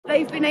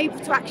they've been able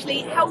to actually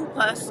help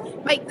us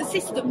make the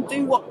system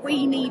do what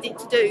we need it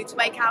to do to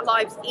make our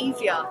lives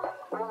easier.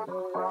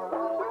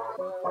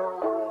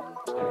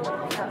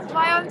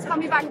 Hi, I'm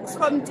Tammy Banks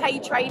from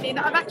Taye Training.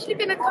 I've actually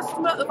been a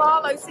customer of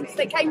Arlo since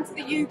they came to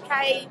the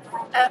UK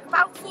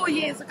about 4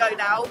 years ago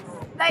now.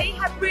 They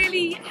have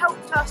really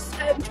helped us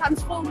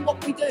transform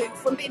what we do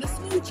from being a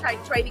small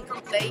training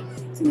company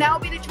to now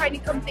being a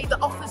training company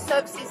that offers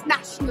services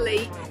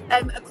nationally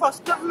across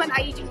government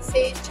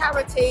agencies,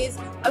 charities,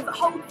 a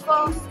whole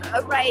vast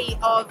array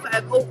of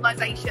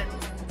organisations.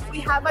 We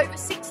have over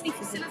 60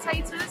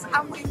 facilitators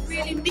and we're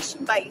really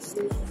mission based.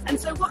 And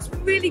so what's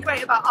really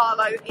great about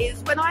Arlo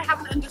is when I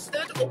haven't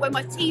understood or when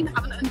my team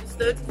haven't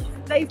understood,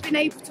 they've been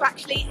able to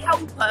actually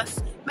help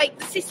us make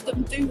the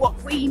system do what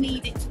we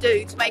need it to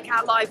do to make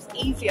our lives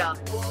easier.